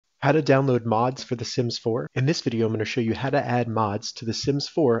How to download mods for The Sims 4. In this video, I'm going to show you how to add mods to The Sims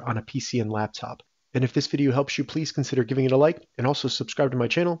 4 on a PC and laptop. And if this video helps you, please consider giving it a like and also subscribe to my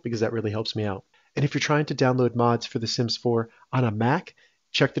channel because that really helps me out. And if you're trying to download mods for The Sims 4 on a Mac,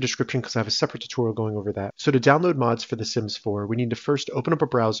 check the description because I have a separate tutorial going over that. So to download mods for The Sims 4, we need to first open up a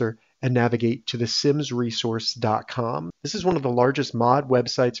browser and navigate to thesimsresource.com. This is one of the largest mod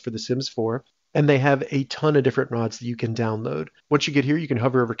websites for The Sims 4. And they have a ton of different mods that you can download. Once you get here, you can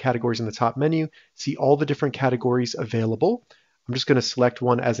hover over categories in the top menu, see all the different categories available. I'm just going to select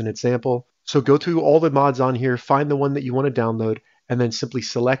one as an example. So go through all the mods on here, find the one that you want to download, and then simply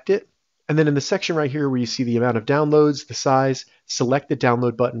select it. And then in the section right here where you see the amount of downloads, the size, select the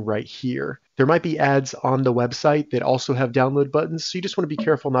download button right here. There might be ads on the website that also have download buttons, so you just want to be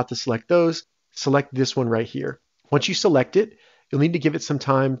careful not to select those. Select this one right here. Once you select it, you'll need to give it some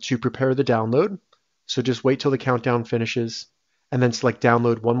time to prepare the download. So just wait till the countdown finishes and then select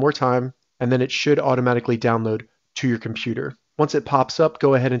download one more time, and then it should automatically download to your computer. Once it pops up,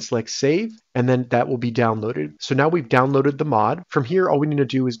 go ahead and select save, and then that will be downloaded. So now we've downloaded the mod. From here, all we need to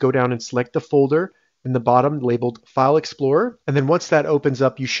do is go down and select the folder in the bottom labeled File Explorer. And then once that opens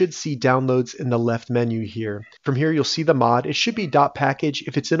up, you should see downloads in the left menu here. From here, you'll see the mod. It should be .package.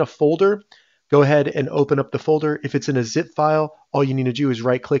 If it's in a folder, go ahead and open up the folder. If it's in a zip file, all you need to do is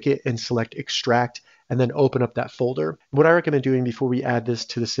right click it and select extract and then open up that folder. What I recommend doing before we add this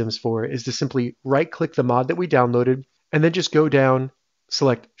to The Sims 4 is to simply right click the mod that we downloaded and then just go down,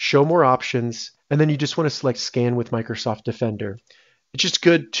 select show more options, and then you just want to select scan with Microsoft Defender. It's just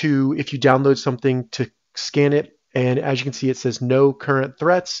good to, if you download something, to scan it, and as you can see it says no current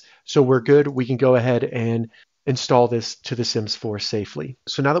threats, so we're good. We can go ahead and install this to The Sims 4 safely.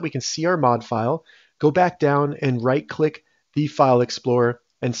 So now that we can see our mod file, go back down and right click the File Explorer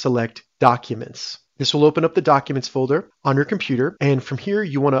and select Documents. This will open up the Documents folder on your computer, and from here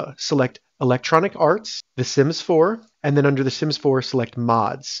you want to select Electronic Arts, The Sims 4, and then under The Sims 4 select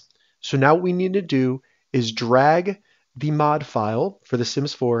Mods. So now what we need to do is drag the mod file for The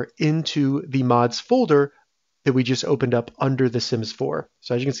Sims 4 into the mods folder that we just opened up under The Sims 4.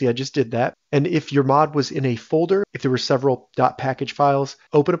 So as you can see, I just did that. And if your mod was in a folder, if there were several .package files,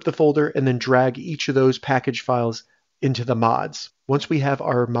 open up the folder and then drag each of those package files into the mods. Once we have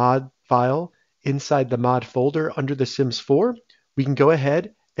our mod file inside the mod folder under The Sims 4, we can go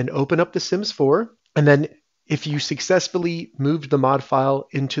ahead and open up The Sims 4. And then if you successfully moved the mod file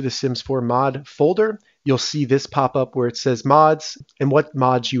into The Sims 4 mod folder, you'll see this pop up where it says mods and what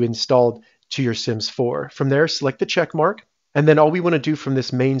mods you installed to your Sims 4. From there, select the check mark, and then all we want to do from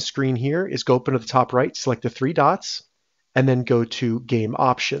this main screen here is go up to the top right, select the three dots, and then go to Game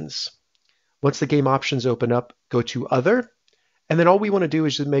Options. Once the Game Options open up, go to Other, and then all we want to do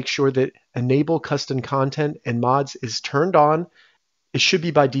is just make sure that Enable Custom Content and Mods is turned on. It should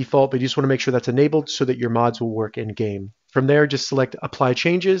be by default, but you just want to make sure that's enabled so that your mods will work in game. From there, just select Apply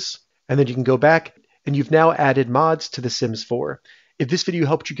Changes, and then you can go back, and you've now added mods to The Sims 4. If this video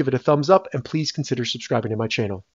helped you, give it a thumbs up and please consider subscribing to my channel.